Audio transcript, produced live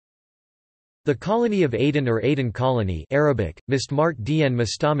The colony of Aden or Aden Colony Arabic, Mistmart Dien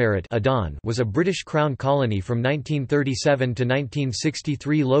Mustamarat Aden was a British Crown colony from 1937 to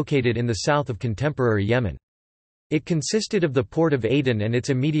 1963 located in the south of contemporary Yemen. It consisted of the port of Aden and its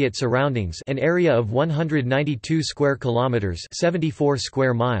immediate surroundings, an area of 192 square kilometers, 74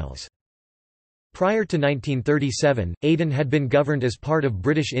 square miles. Prior to 1937, Aden had been governed as part of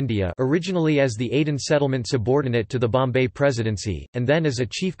British India, originally as the Aden settlement subordinate to the Bombay Presidency, and then as a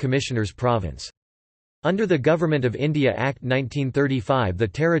Chief Commissioner's province. Under the Government of India Act 1935, the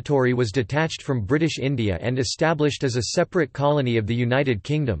territory was detached from British India and established as a separate colony of the United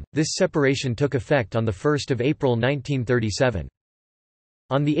Kingdom. This separation took effect on 1 April 1937.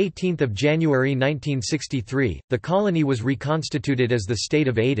 On 18 January 1963, the colony was reconstituted as the State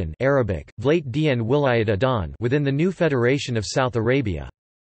of Aden Arabic, Vlayt Dien Wilayat Aden within the new Federation of South Arabia.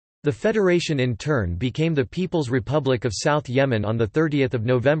 The federation in turn became the People's Republic of South Yemen on 30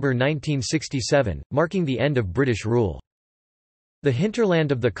 November 1967, marking the end of British rule. The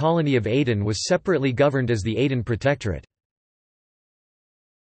hinterland of the colony of Aden was separately governed as the Aden Protectorate.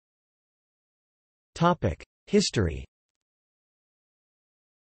 History.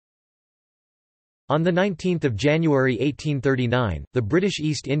 On 19 January 1839, the British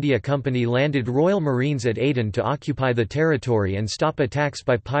East India Company landed Royal Marines at Aden to occupy the territory and stop attacks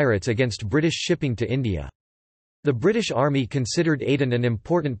by pirates against British shipping to India. The British Army considered Aden an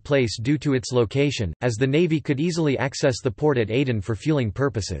important place due to its location, as the Navy could easily access the port at Aden for fueling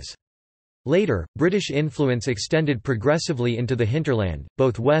purposes. Later, British influence extended progressively into the hinterland,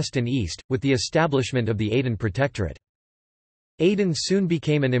 both west and east, with the establishment of the Aden Protectorate. Aden soon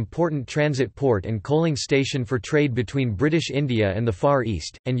became an important transit port and coaling station for trade between British India and the Far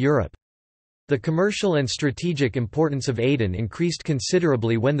East, and Europe. The commercial and strategic importance of Aden increased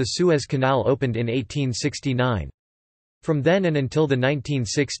considerably when the Suez Canal opened in 1869. From then and until the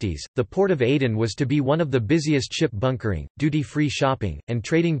 1960s, the port of Aden was to be one of the busiest ship bunkering, duty-free shopping, and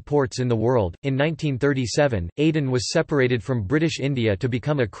trading ports in the world. In 1937, Aden was separated from British India to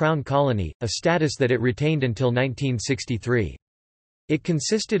become a crown colony, a status that it retained until 1963. It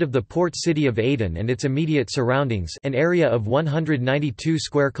consisted of the port city of Aden and its immediate surroundings, an area of 192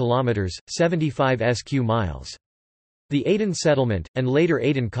 square kilometers, 75 sq miles. The Aden settlement, and later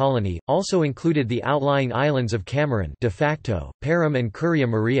Aden colony, also included the outlying islands of Cameron de facto, Param and Curia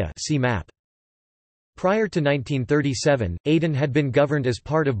Maria see map. Prior to 1937, Aden had been governed as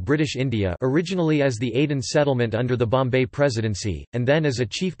part of British India, originally as the Aden settlement under the Bombay Presidency, and then as a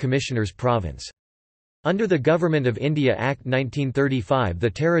Chief Commissioner's province. Under the Government of India Act 1935, the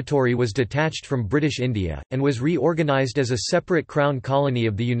territory was detached from British India, and was reorganised as a separate Crown colony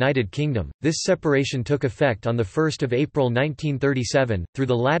of the United Kingdom. This separation took effect on 1 April 1937. Through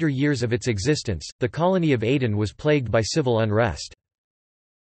the latter years of its existence, the colony of Aden was plagued by civil unrest.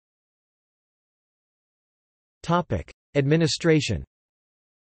 Administration.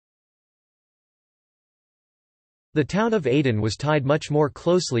 The town of Aden was tied much more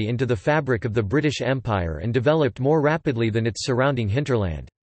closely into the fabric of the British Empire and developed more rapidly than its surrounding hinterland.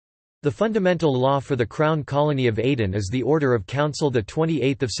 The fundamental law for the Crown Colony of Aden is the Order of Council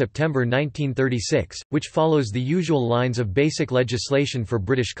 28 September 1936, which follows the usual lines of basic legislation for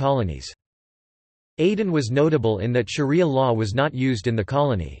British colonies. Aden was notable in that Sharia law was not used in the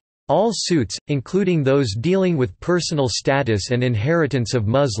colony. All suits, including those dealing with personal status and inheritance of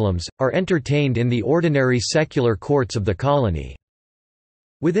Muslims, are entertained in the ordinary secular courts of the colony.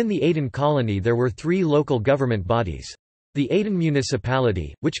 Within the Aden colony there were three local government bodies. The Aden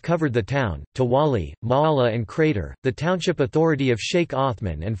Municipality, which covered the town, Tawali, Maala and Crater, the Township Authority of Sheikh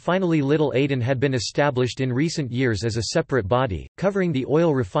Othman, and finally Little Aden had been established in recent years as a separate body, covering the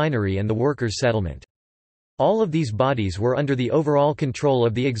oil refinery and the workers' settlement. All of these bodies were under the overall control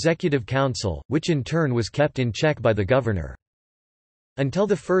of the Executive Council, which in turn was kept in check by the governor. Until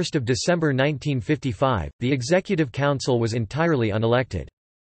 1 December 1955, the Executive Council was entirely unelected.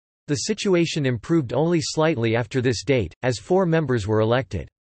 The situation improved only slightly after this date, as 4 members were elected.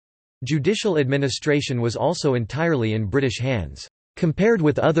 Judicial administration was also entirely in British hands. Compared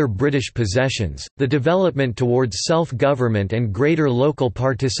with other British possessions, the development towards self-government and greater local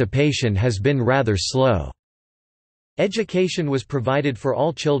participation has been rather slow. Education was provided for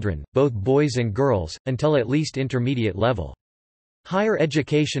all children, both boys and girls, until at least intermediate level. Higher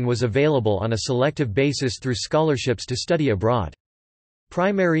education was available on a selective basis through scholarships to study abroad.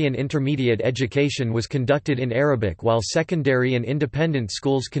 Primary and intermediate education was conducted in Arabic, while secondary and independent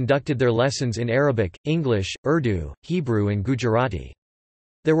schools conducted their lessons in Arabic, English, Urdu, Hebrew and Gujarati.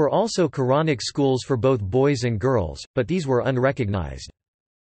 There were also Quranic schools for both boys and girls, but these were unrecognized.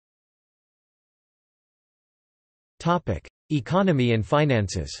 Economy and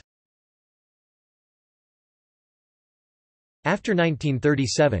finances. After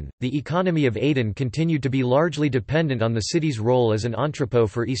 1937, the economy of Aden continued to be largely dependent on the city's role as an entrepot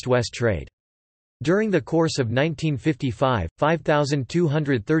for East-West trade. During the course of 1955,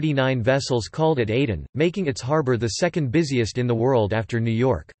 5,239 vessels called at Aden, making its harbour the second busiest in the world after New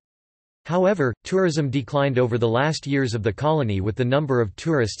York. However, tourism declined over the last years of the colony, with the number of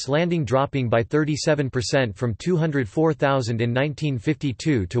tourists landing dropping by 37% from 204,000 in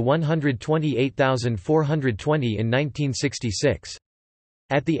 1952 to 128,420 in 1966.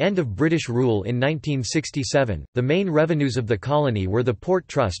 At the end of British rule in 1967, the main revenues of the colony were the Port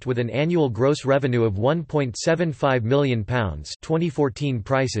Trust with an annual gross revenue of £1.75 million 2014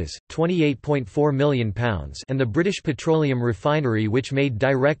 prices, £28.4 million and the British Petroleum Refinery, which made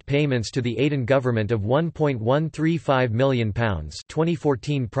direct payments to the Aden government of £1.135 million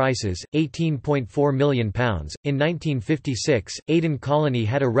 2014 prices, £18.4 million. In 1956, Aden Colony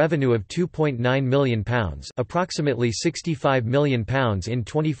had a revenue of £2.9 million, approximately £65 million in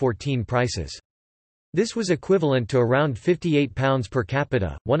 2014 prices. This was equivalent to around £58 per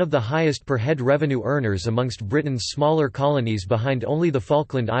capita, one of the highest per head revenue earners amongst Britain's smaller colonies behind only the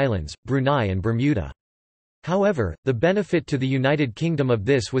Falkland Islands, Brunei and Bermuda. However, the benefit to the United Kingdom of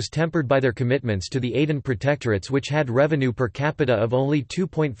this was tempered by their commitments to the Aden protectorates, which had revenue per capita of only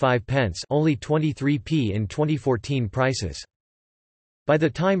 2.5 pence, only 23p in 2014 prices. By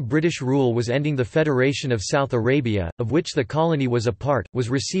the time British rule was ending, the Federation of South Arabia, of which the colony was a part, was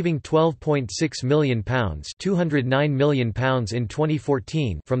receiving £12.6 million £209 million in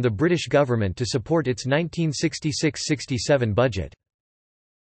 2014 from the British government to support its 1966–67 budget.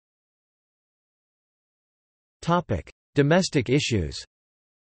 Domestic issues.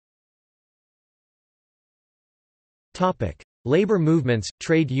 Labour movements,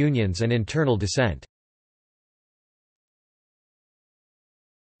 trade unions and internal dissent.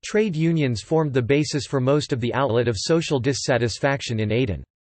 Trade unions formed the basis for most of the outlet of social dissatisfaction in Aden.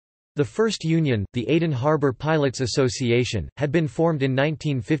 The first union, the Aden Harbour Pilots Association, had been formed in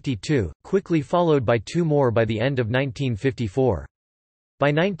 1952, quickly followed by two more by the end of 1954. By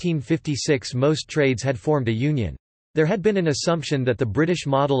 1956 most trades had formed a union. There had been an assumption that the British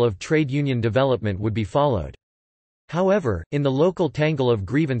model of trade union development would be followed. However, in the local tangle of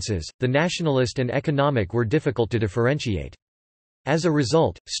grievances, the nationalist and economic were difficult to differentiate. As a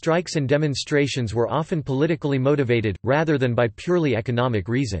result, strikes and demonstrations were often politically motivated, rather than by purely economic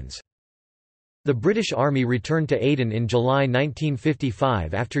reasons. The British Army returned to Aden in July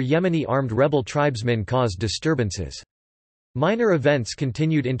 1955 after Yemeni armed rebel tribesmen caused disturbances. Minor events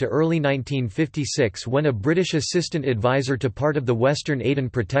continued into early 1956 when a British assistant advisor to part of the Western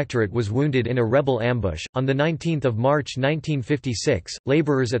Aden Protectorate was wounded in a rebel ambush. On 19 March 1956,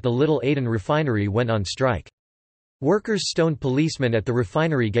 labourers at the Little Aden refinery went on strike. Workers stoned policemen at the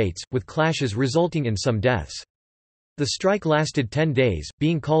refinery gates, with clashes resulting in some deaths. The strike lasted 10 days,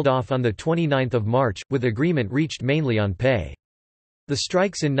 being called off on 29 March, with agreement reached mainly on pay. The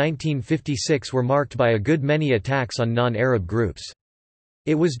strikes in 1956 were marked by a good many attacks on non-Arab groups.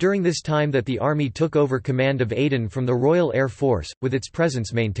 It was during this time that the army took over command of Aden from the Royal Air Force, with its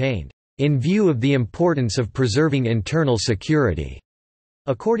presence maintained, "in view of the importance of preserving internal security,"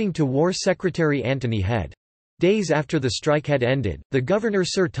 according to War Secretary Anthony Head. Days after the strike had ended, the governor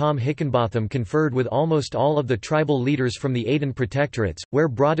Sir Tom Hickenbotham conferred with almost all of the tribal leaders from the Aden protectorates, where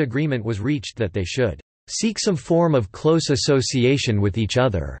broad agreement was reached that they should seek some form of close association with each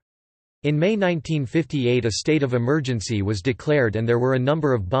other. In May 1958 a state of emergency was declared and there were a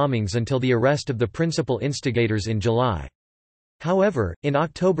number of bombings until the arrest of the principal instigators in July. However, in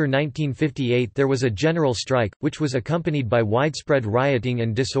October 1958 there was a general strike, which was accompanied by widespread rioting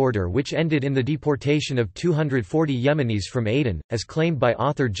and disorder which ended in the deportation of 240 Yemenis from Aden, as claimed by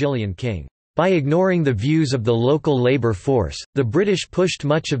author Gillian King. By ignoring the views of the local labor force, the British pushed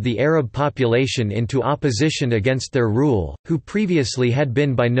much of the Arab population into opposition against their rule, who previously had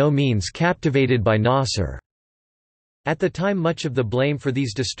been by no means captivated by Nasser. At the time much of the blame for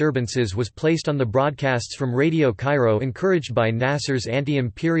these disturbances was placed on the broadcasts from Radio Cairo encouraged by Nasser's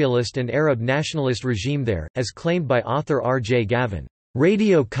anti-imperialist and Arab nationalist regime there, as claimed by author R. J. Gavin.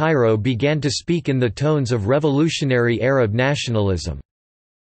 Radio Cairo began to speak in the tones of revolutionary Arab nationalism.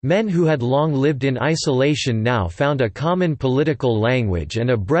 Men who had long lived in isolation now found a common political language and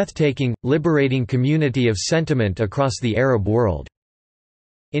a breathtaking, liberating community of sentiment across the Arab world.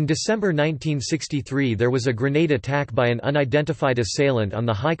 In December 1963 there was a grenade attack by an unidentified assailant on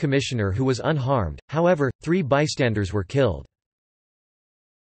the High Commissioner who was unharmed, however, 3 bystanders were killed.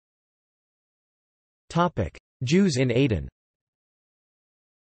 Jews in Aden.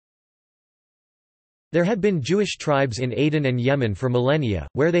 There had been Jewish tribes in Aden and Yemen for millennia,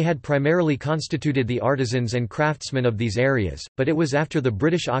 where they had primarily constituted the artisans and craftsmen of these areas, but it was after the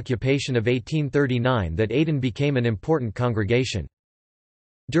British occupation of 1839 that Aden became an important congregation.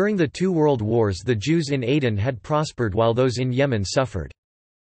 During the two world wars, the Jews in Aden had prospered while those in Yemen suffered.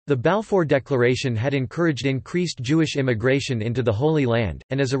 The Balfour Declaration had encouraged increased Jewish immigration into the Holy Land,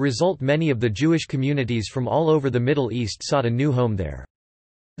 and as a result many of the Jewish communities from all over the Middle East sought a new home there.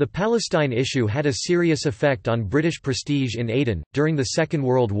 The Palestine issue had a serious effect on British prestige in Aden. During the Second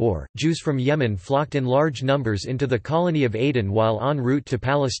World War, Jews from Yemen flocked in large numbers into the colony of Aden while en route to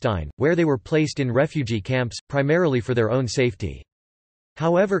Palestine, where they were placed in refugee camps, primarily for their own safety.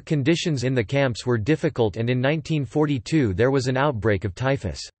 However, conditions in the camps were difficult, and in 1942 there was an outbreak of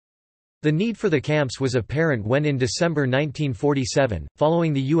typhus. The need for the camps was apparent when in December 1947,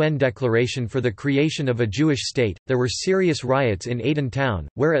 following the UN declaration for the creation of a Jewish state, there were serious riots in Aden town,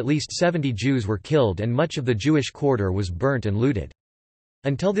 where at least 70 Jews were killed and much of the Jewish quarter was burnt and looted.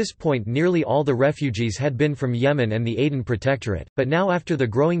 Until this point nearly all the refugees had been from Yemen and the Aden Protectorate, but now after the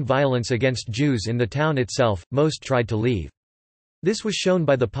growing violence against Jews in the town itself, most tried to leave. This was shown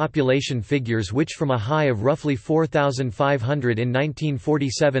by the population figures, which from a high of roughly 4,500 in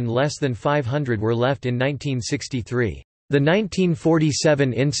 1947 less than 500 were left in 1963. The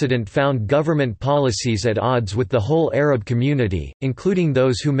 1947 incident found government policies at odds with the whole Arab community, including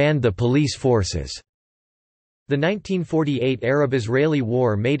those who manned the police forces. The 1948 Arab-Israeli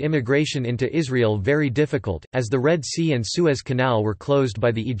War made immigration into Israel very difficult, as the Red Sea and Suez Canal were closed by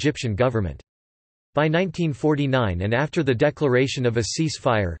the Egyptian government. By 1949 and after the declaration of a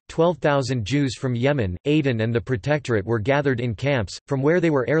ceasefire, 12,000 Jews from Yemen, Aden and the Protectorate were gathered in camps, from where they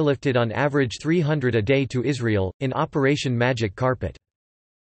were airlifted on average 300 a day to Israel, in Operation Magic Carpet.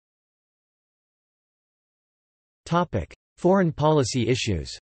 Foreign policy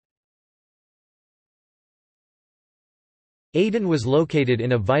issues. Aden was located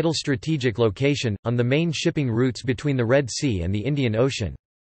in a vital strategic location, on the main shipping routes between the Red Sea and the Indian Ocean.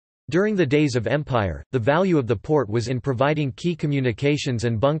 During the days of empire, the value of the port was in providing key communications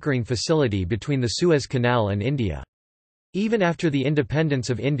and bunkering facility between the Suez Canal and India. Even after the independence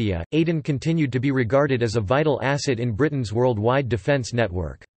of India, Aden continued to be regarded as a vital asset in Britain's worldwide defence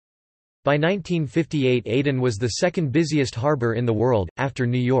network. By 1958 Aden was the second busiest harbour in the world, after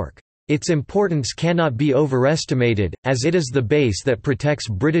New York. Its importance cannot be overestimated, as it is the base that protects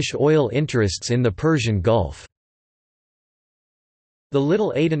British oil interests in the Persian Gulf. The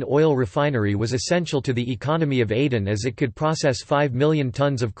Little Aden oil refinery was essential to the economy of Aden as it could process 5 million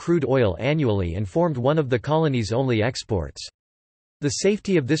tons of crude oil annually and formed one of the colony's only exports. The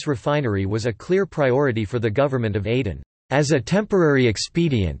safety of this refinery was a clear priority for the government of Aden. As a temporary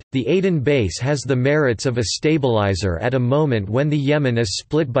expedient, the Aden base has the merits of a stabilizer at a moment when the Yemen is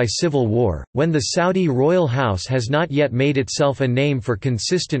split by civil war, when the Saudi royal house has not yet made itself a name for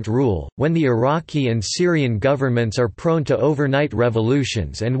consistent rule, when the Iraqi and Syrian governments are prone to overnight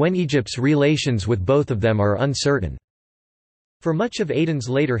revolutions, and when Egypt's relations with both of them are uncertain. For much of Aden's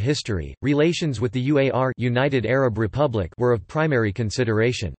later history, relations with the UAR United Arab Republic were of primary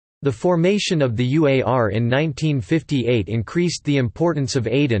consideration. The formation of the UAR in 1958 increased the importance of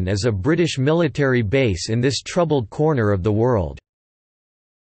Aden as a British military base in this troubled corner of the world.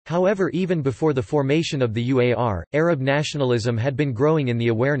 However, even before the formation of the UAR, Arab nationalism had been growing in the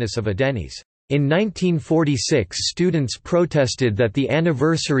awareness of Adenis. In 1946 students protested that the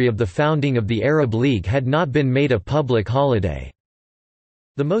anniversary of the founding of the Arab League had not been made a public holiday.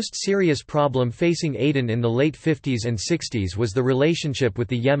 The most serious problem facing Aden in the late 50s and 60s was the relationship with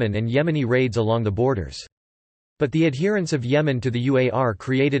the Yemen and Yemeni raids along the borders. But the adherence of Yemen to the UAR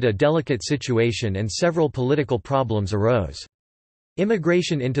created a delicate situation and several political problems arose.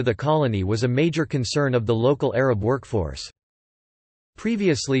 Immigration into the colony was a major concern of the local Arab workforce.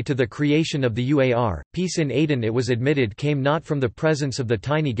 Previously to the creation of the UAR, peace in Aden, it was admitted, came not from the presence of the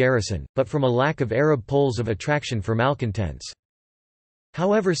tiny garrison, but from a lack of Arab poles of attraction for malcontents.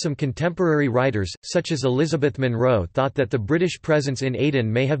 However, some contemporary writers, such as Elizabeth Munro, thought that the British presence in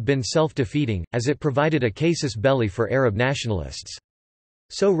Aden may have been self-defeating, as it provided a casus belli for Arab nationalists.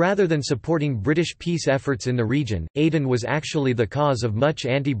 So rather than supporting British peace efforts in the region, Aden was actually the cause of much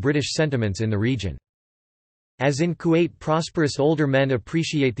anti-British sentiments in the region. As in Kuwait, prosperous older men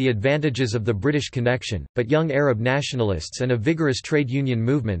appreciate the advantages of the British connection, but young Arab nationalists and a vigorous trade union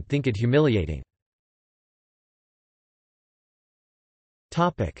movement think it humiliating.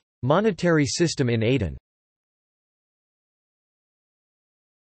 Monetary system in Aden.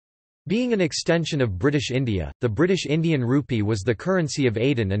 Being an extension of British India, the British Indian rupee was the currency of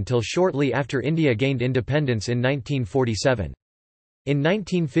Aden until shortly after India gained independence in 1947. In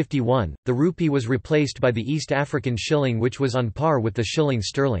 1951, the rupee was replaced by the East African shilling, which was on par with the shilling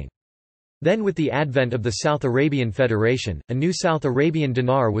sterling. Then, with the advent of the South Arabian Federation, a new South Arabian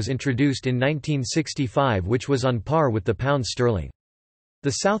dinar was introduced in 1965, which was on par with the pound sterling.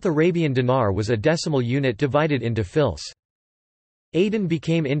 The South Arabian dinar was a decimal unit divided into fils. Aden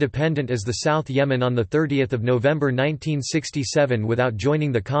became independent as the South Yemen on 30 November 1967 without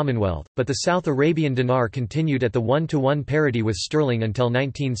joining the Commonwealth, but the South Arabian dinar continued at the 1-to-1 parity with sterling until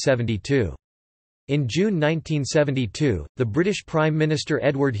 1972. In June 1972, the British Prime Minister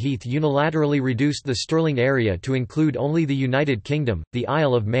Edward Heath unilaterally reduced the sterling area to include only the United Kingdom, the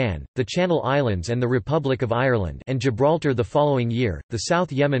Isle of Man, the Channel Islands and the Republic of Ireland and Gibraltar the following year. The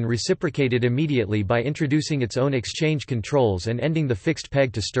South Yemen reciprocated immediately by introducing its own exchange controls and ending the fixed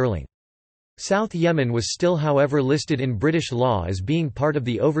peg to sterling. South Yemen was still, however, listed in British law as being part of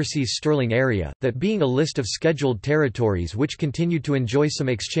the overseas sterling area, that being a list of scheduled territories which continued to enjoy some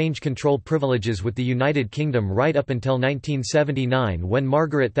exchange control privileges with the United Kingdom right up until 1979, when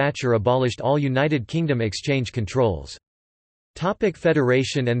Margaret Thatcher abolished all United Kingdom exchange controls.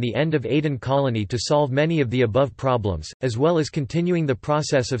 Federation and the end of Aden colony. To solve many of the above problems, as well as continuing the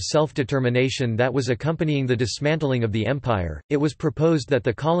process of self-determination that was accompanying the dismantling of the empire, it was proposed that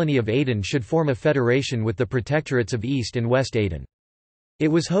the colony of Aden should form a federation with the protectorates of East and West Aden. It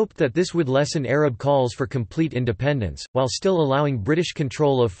was hoped that this would lessen Arab calls for complete independence, while still allowing British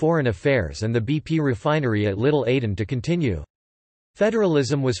control of foreign affairs and the BP refinery at Little Aden to continue.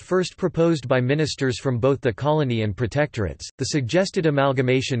 Federalism was first proposed by ministers from both the colony and protectorates. The suggested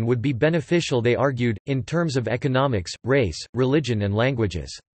amalgamation would be beneficial, they argued, in terms of economics, race, religion, and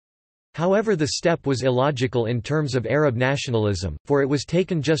languages. However, the step was illogical in terms of Arab nationalism, for it was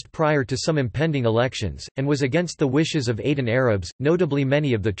taken just prior to some impending elections, and was against the wishes of Aden Arabs, notably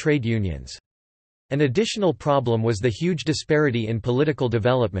many of the trade unions. An additional problem was the huge disparity in political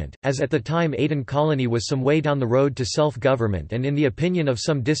development, as at the time Aden colony was some way down the road to self-government, and in the opinion of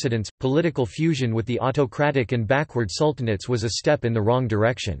some dissidents, political fusion with the autocratic and backward sultanates was a step in the wrong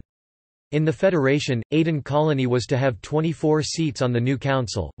direction. In the federation, Aden colony was to have 24 seats on the new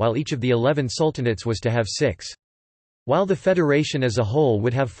council, while each of the 11 sultanates was to have 6. While the federation as a whole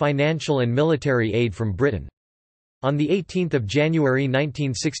would have financial and military aid from Britain. On 18 January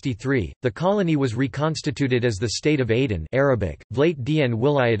 1963, the colony was reconstituted as the State of Aden, Arabic, Vlayt Dien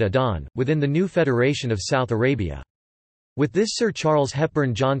Wilayat Aden, within the new Federation of South Arabia. With this, Sir Charles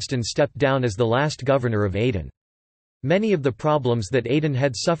Hepburn Johnston stepped down as the last governor of Aden. Many of the problems that Aden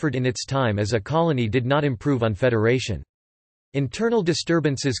had suffered in its time as a colony did not improve on federation. Internal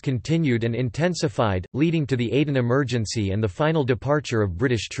disturbances continued and intensified, leading to the Aden emergency and the final departure of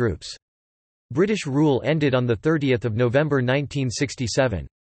British troops. British rule ended on 30 November 1967.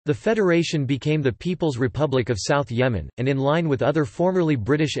 The federation became the People's Republic of South Yemen, and in line with other formerly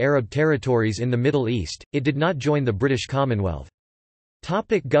British Arab territories in the Middle East, it did not join the British Commonwealth.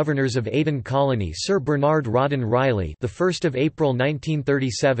 Governors of Aden Colony: Sir Bernard Rawdon Riley, the 1st of April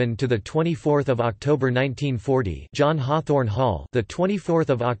 1937 to the 24th of October 1940; John Hawthorne Hall, the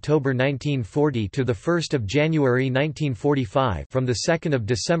 24th of October 1940 to the 1st of January 1945; from the 2nd of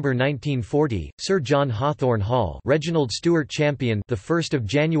December 1940, Sir John Hawthorne Hall; Reginald Stuart Champion, the 1st of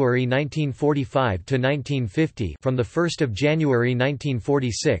January 1945 to 1950; from the 1st of January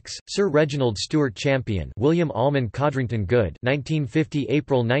 1946, Sir Reginald Stuart Champion; William Almond Codrington Good, 1950.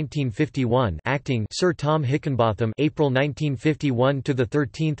 April 1951, acting Sir Tom Hickenbotham, April 1951 to the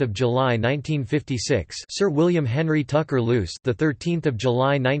 13th of July 1956, Sir William Henry Tucker Luce, the 13th of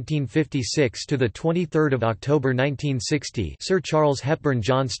July 1956 to the 23rd of October 1960, Sir Charles Hepburn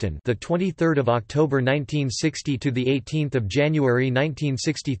Johnston, the 23rd of October 1960 to the 18th of January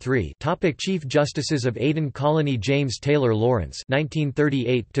 1963. Chief Justices of Aden Colony: James Taylor Lawrence,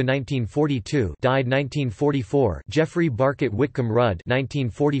 1938 to 1942, died 1944; Geoffrey Barkett Whitcomb Rudd,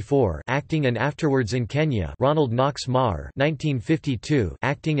 1944, acting and afterwards in Kenya; Ronald Knox Maher, 1952,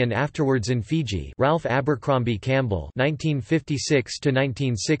 acting and afterwards in Fiji; Ralph Abercrombie Campbell, 1956 to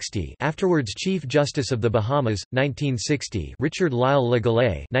 1960, afterwards Chief Justice of the Bahamas, 1960; Richard Lyle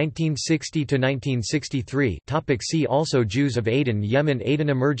Legalé, 1960 to 1963. See also: Jews of Aden, Yemen, Aden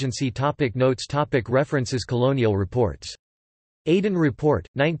emergency. Notes. References: Colonial reports. Aden Report,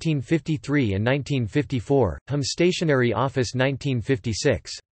 1953 and 1954, Hum Stationery Office,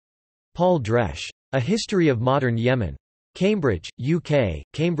 1956. Paul Dresch. A History of Modern Yemen. Cambridge, UK,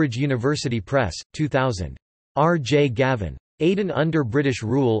 Cambridge University Press, 2000. R. J. Gavin. Aden under British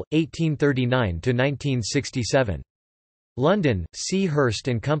Rule, 1839–1967. London, C. Hurst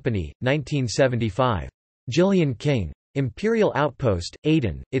and Company, 1975. Gillian King. Imperial Outpost,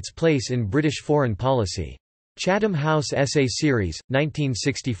 Aden, Its Place in British Foreign Policy. Chatham House Essay Series,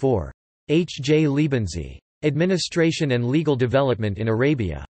 1964. H. J. Liebenzi. Administration and Legal Development in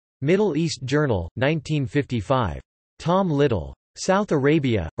Arabia. Middle East Journal, 1955. Tom Little. South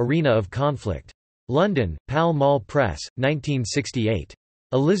Arabia, Arena of Conflict. London, Pall Mall Press, 1968.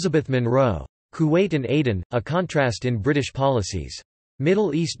 Elizabeth Monroe. Kuwait and Aden, A Contrast in British Policies.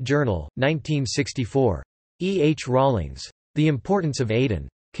 Middle East Journal, 1964. E. H. Rawlings. The Importance of Aden.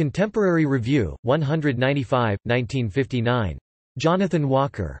 Contemporary Review, 195, 1959. Jonathan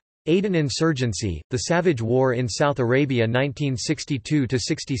Walker. Aden Insurgency, The Savage War in South Arabia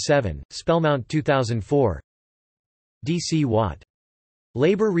 1962–67, Spellmount 2004. D. C. Watt.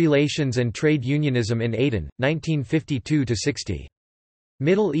 Labor Relations and Trade Unionism in Aden, 1952–60.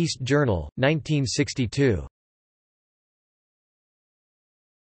 Middle East Journal, 1962.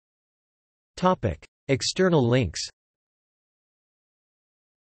 External links.